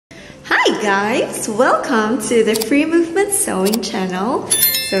Hi guys, welcome to the Free Movement Sewing channel.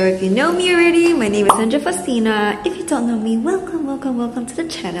 So if you know me already, my name is Anja Faustina. If you don't know me, welcome to the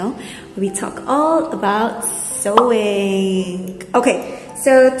channel where we talk all about sewing. Okay,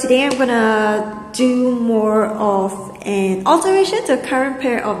 so today I'm gonna do more of an alteration to a current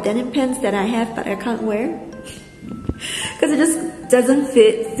pair of denim pants that I have but I can't wear because it just doesn't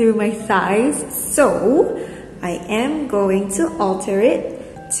fit through my size. So I am going to alter it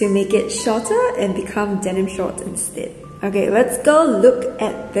to make it shorter and become denim shorts instead. Okay, let's go look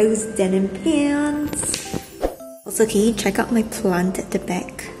at those denim pants. Also, can you check out my plant at the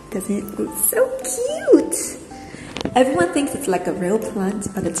back? Doesn't it look so cute? Everyone thinks it's like a real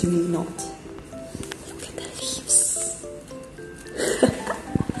plant, but it's really not. Look at the leaves.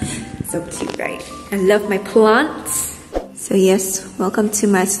 So cute, right? I love my plants. So yes, welcome to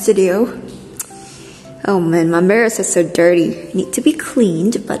my studio. Oh man, my mirrors are so dirty. Need to be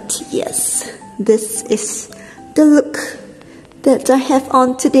cleaned, but yes, this is the look that I have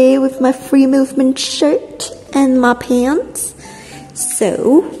on today with my free movement shirt and my pants.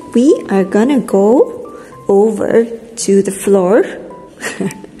 So we are gonna go over to the floor.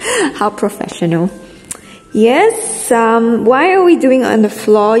 How professional. Yes, why are we doing it on the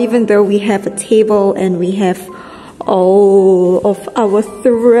floor even though we have a table and we have all of our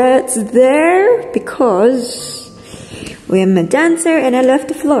threads there? Because I'm a dancer and I love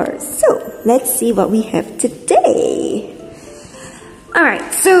the floor. So let's see what we have today.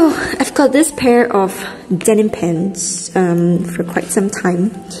 Alright, so I've got this pair of denim pants for quite some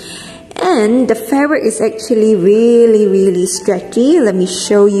time, and the fabric is actually really stretchy. Let me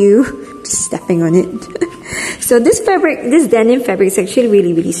show you. Just stepping on it. So this denim fabric is actually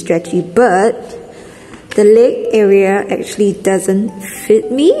really stretchy, but the leg area actually doesn't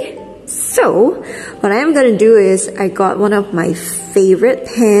fit me. So what I'm gonna do is I got one of my favorite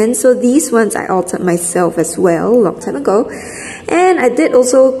pants. So these ones I altered myself as well a long time ago, and I did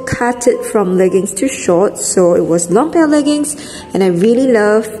also cut it from leggings to shorts, so it was long pair leggings, and I really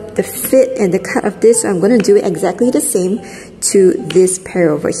love the fit and the cut of this. So I'm gonna do it exactly the same to this pair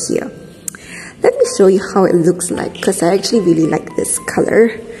over here. Let me show you how it looks like, because I actually really like this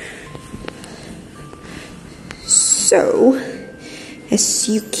color. So, as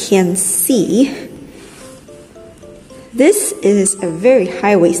you can see, this is a very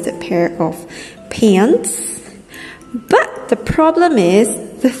high-waisted pair of pants, but the problem is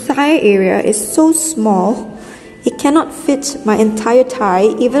the thigh area is so small, it cannot fit my entire thigh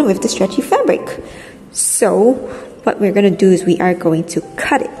even with the stretchy fabric. So, what we're going to do is we are going to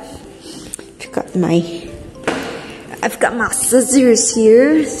cut it. I've got my scissors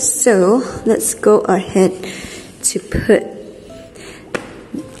here, so let's go ahead to put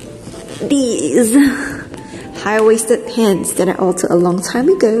these high-waisted pants that I altered a long time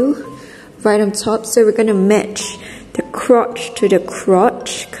ago right on top. So we're gonna match the crotch to the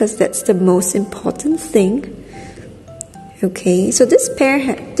crotch because that's the most important thing. Okay, so this pair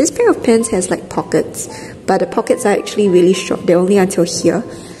of pants has like pockets, but the pockets are actually really short. They're only until here,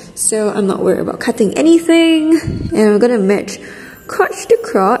 so I'm not worried about cutting anything. And I'm gonna match crotch to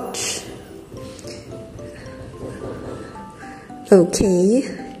crotch. Okay,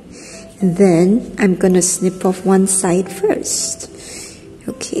 and then I'm gonna snip off one side first.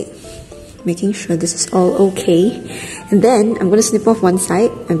 Okay, making sure this is all okay. And then I'm gonna snip off one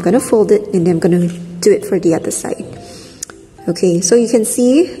side, I'm gonna fold it, and then I'm gonna do it for the other side. Okay, so you can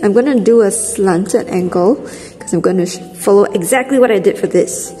see I'm gonna do a slanted angle because I'm gonna follow exactly what I did for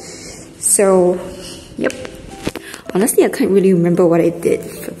this. So, yep. Honestly, I can't really remember what I did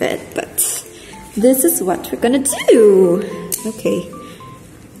for that, but this is what we're gonna do. Okay,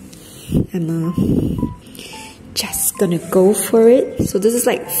 I'm just gonna go for it. So this is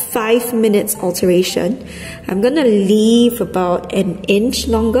like 5 minutes alteration. I'm gonna leave about an inch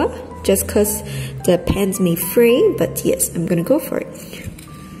longer just because the pants may fray, but yes, I'm gonna go for it.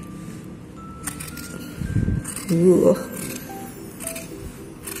 Ooh.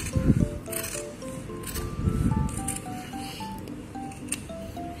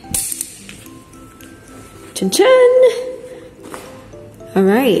 Chin chin!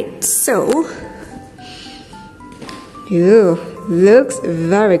 Alright, so, looks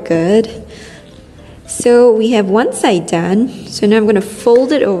very good. So we have one side done. So now I'm going to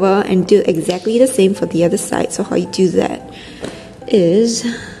fold it over and do exactly the same for the other side. So how you do that is,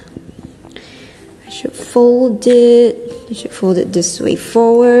 I should fold it this way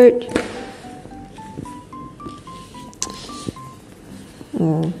forward.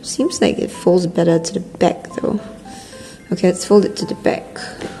 Oh, seems like it folds better to the back though. Okay, let's fold it to the back.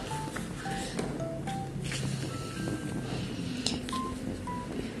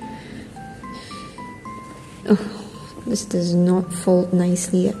 Oh, this does not fold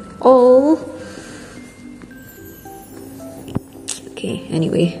nicely at all. Okay,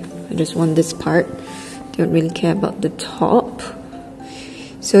 anyway, I just want this part. Don't really care about the top.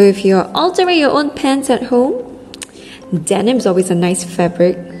 So if you're altering your own pants at home, denim is always a nice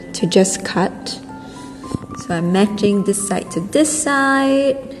fabric to just cut. So I'm matching this side to this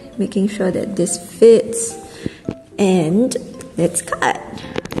side, making sure that this fits, and let's cut.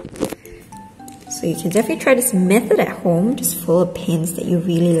 So you can definitely try this method at home. Just follow pants that you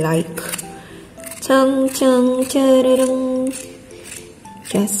really like. Chung chung cha-da-dung.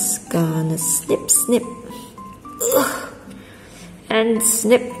 Just gonna snip, snip. Ugh. And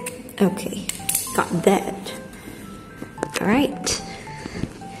snip. Okay, got that. Alright.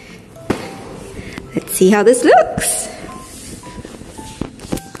 Let's see how this looks.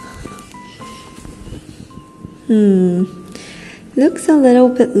 Looks a little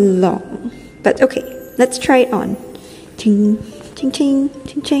bit long. But okay, let's try it on. Ching, ching, ching,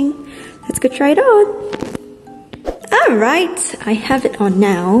 ching, ching. Let's go try it on. Alright, I have it on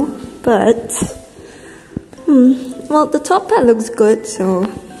now, but well, the top part looks good, so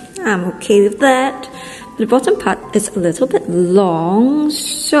I'm okay with that. The bottom part is a little bit long,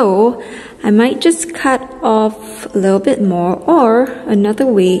 so I might just cut off a little bit more, or another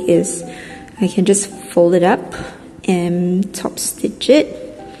way is I can just fold it up and top stitch it.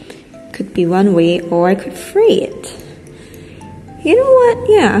 Could be one way, or I could fray it. You know what?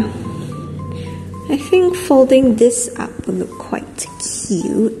 Yeah. I think folding this up will look quite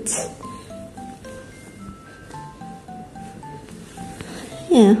cute.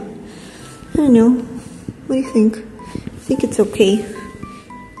 Yeah. I don't know. What do you think? I think it's okay.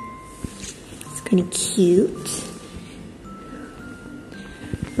 It's kind of cute.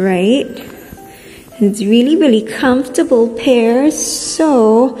 Right? It's really, really comfortable pair,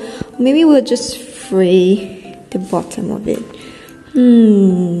 so maybe we'll just fray the bottom of it.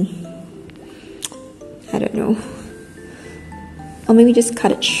 I don't know. Or maybe just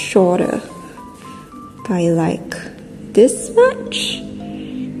cut it shorter by like this much.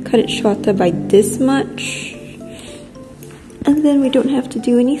 Cut it shorter by this much. And then we don't have to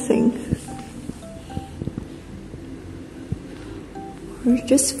do anything. Or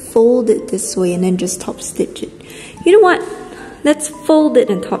just fold it this way and then just top stitch it. You know what? Let's fold it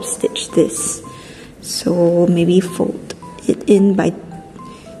and top stitch this. So maybe fold it in by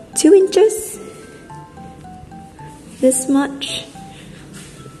 2 inches. This much.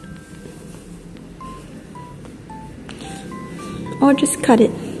 Or just cut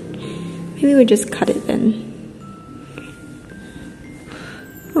it. Maybe we just cut it then.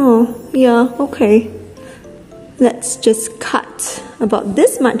 Oh, yeah, okay. Let's just cut about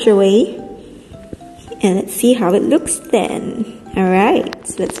this much away. And let's see how it looks then. Alright,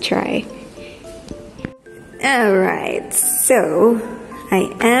 so let's try. Alright, so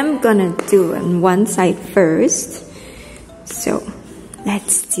I am gonna do on one side first. So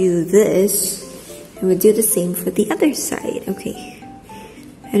let's do this. And we'll do the same for the other side. Okay.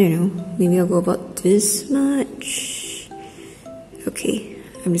 I don't know. Maybe I'll go about this much. Okay.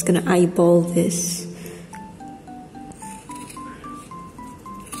 I'm just gonna eyeball this.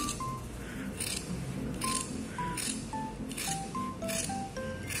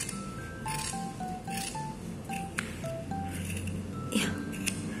 Yeah.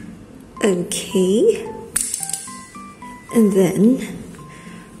 Okay. And then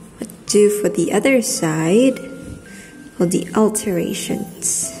what do for the other side? All the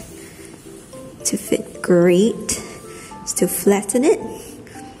alterations to fit great. Still flatten it.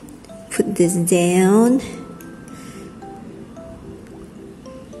 Put this down.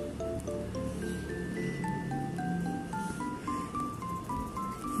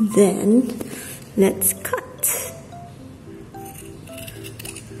 Then let's cut.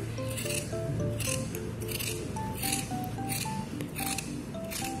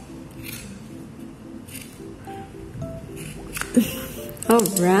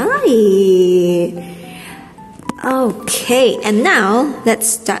 Alright. Okay, and now let's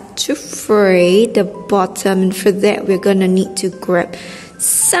start to fray the bottom, and for that we're gonna need to grab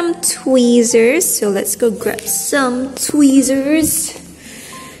some tweezers. So let's go grab some tweezers.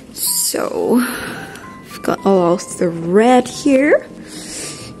 So I've got all of the red here.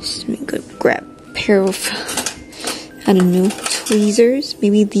 So let me go grab a pair of, I don't know, tweezers.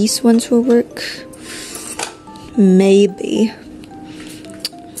 Maybe these ones will work. Maybe.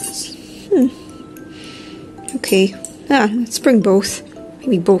 Okay, let's bring both.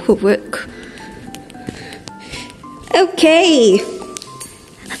 Maybe both will work. Okay.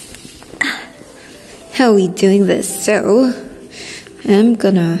 How are we doing this? So, I'm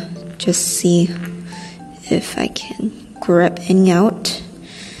gonna just see if I can grab any out.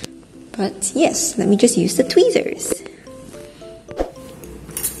 But yes, let me just use the tweezers.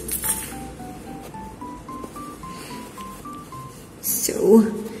 So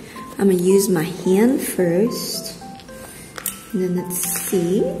I'm gonna use my hand first, and then let's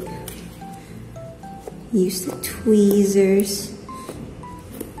see. Use the tweezers,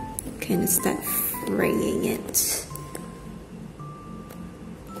 kind of start fraying it.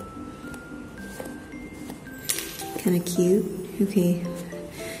 Kind of cute. Okay.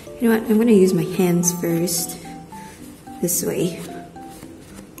 You know what? I'm gonna use my hands first. This way.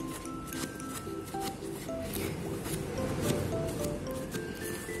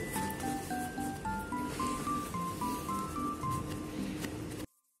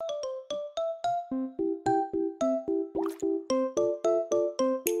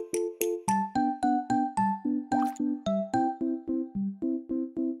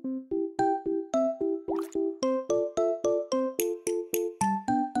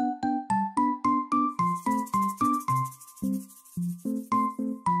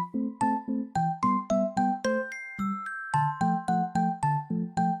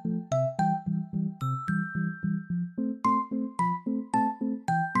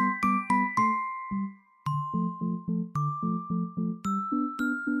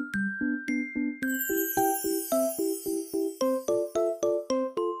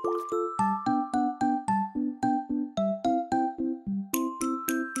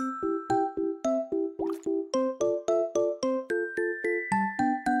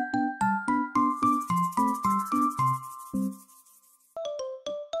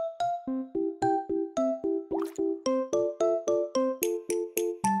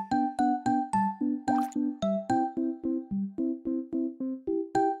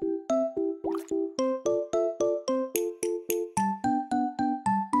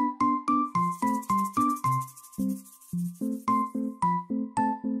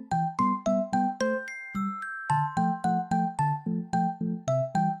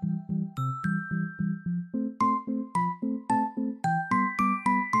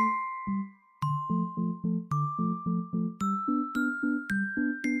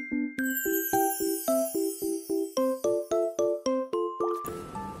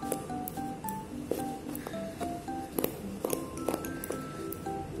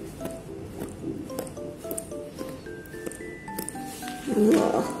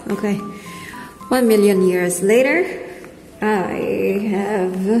 Whoa, okay. 1,000,000 years later, I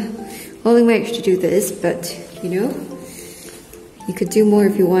have only managed to do this, but you know, you could do more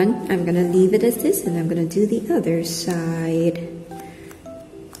if you want. I'm gonna leave it as this, and I'm gonna do the other side.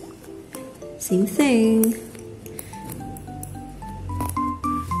 Same thing.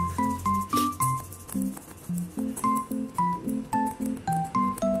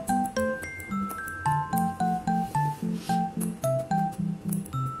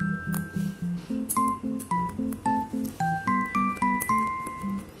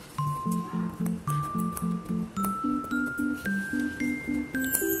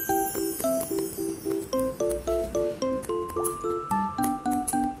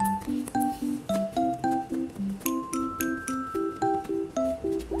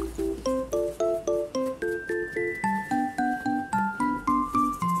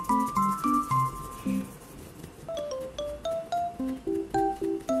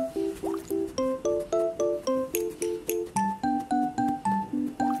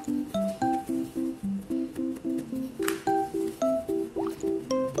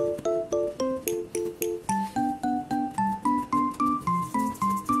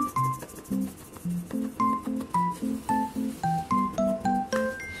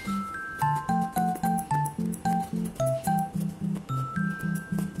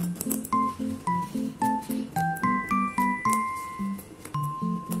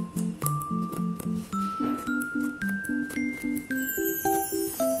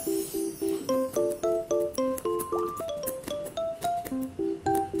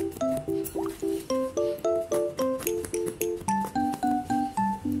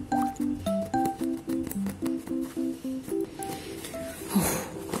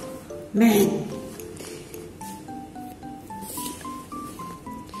 Man.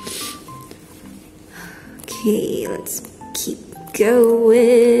 Okay, let's keep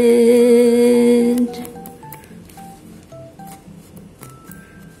going.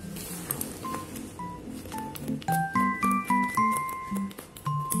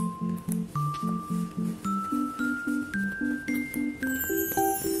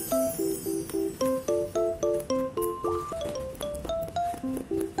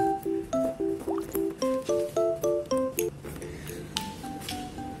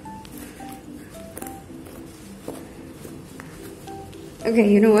 Okay,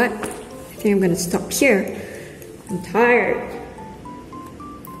 you know what? I think I'm gonna stop here. I'm tired.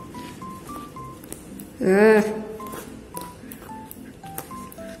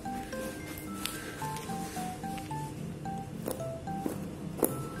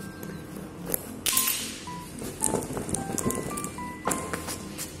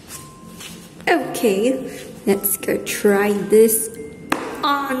 Okay, let's go try this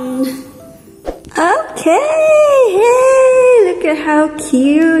on. Okay, hey, look at how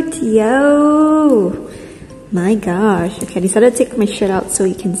cute, yo. My gosh, okay, I decided to take my shirt out so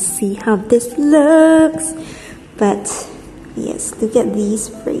you can see how this looks. But, yes, look at these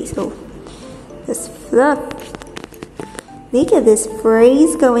braids. Oh, this fluff. Look at this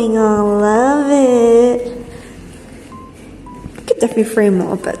braids going on, love it. I could definitely frame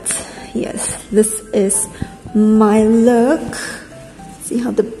more, but yes, this is my look. See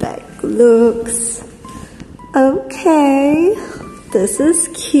how the back looks. Okay, this is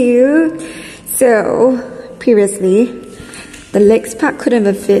cute. So, previously, the legs part couldn't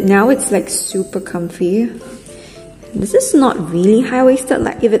have fit. Now it's like super comfy. This is not really high-waisted.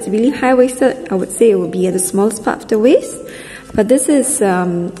 Like if it's really high-waisted, I would say it would be at the smallest part of the waist. But this is,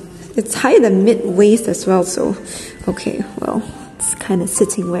 it's higher than mid-waist as well. So, okay, well, it's kind of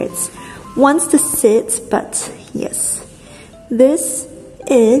sitting where it wants to sit. But yes, this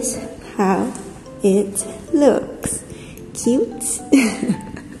is how it looks. Cute.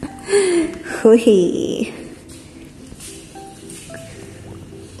 Hoi.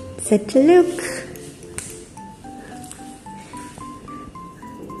 Such a look.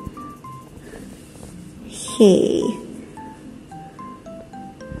 Hey.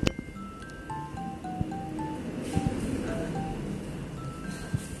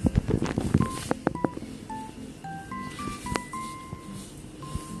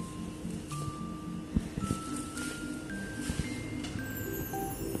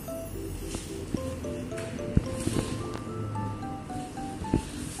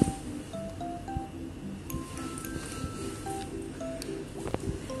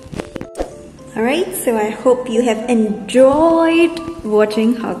 Alright, so I hope you have enjoyed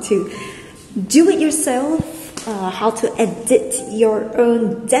watching how to do it yourself, how to edit your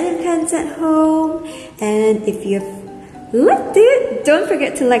own denim pants at home, and if you've liked it, don't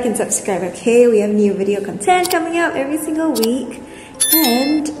forget to like and subscribe, okay? We have new video content coming up every single week,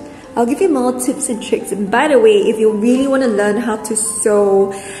 and I'll give you more tips and tricks. And by the way, if you really want to learn how to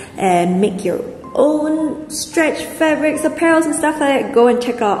sew and make your own stretch fabrics, apparels and stuff like that, go and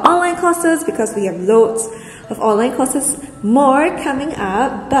check out online courses, because we have loads of online courses more coming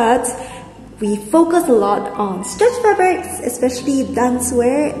up. But we focus a lot on stretch fabrics, especially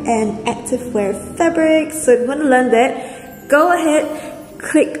dancewear and activewear fabrics. So if you want to learn that, go ahead,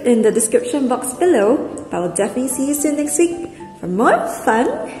 click in the description box below. But I will definitely see you soon next week for more fun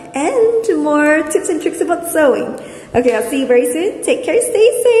and more tips and tricks about sewing. Okay, I'll see you very soon. Take care,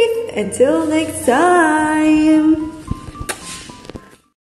 stay safe. Until next time.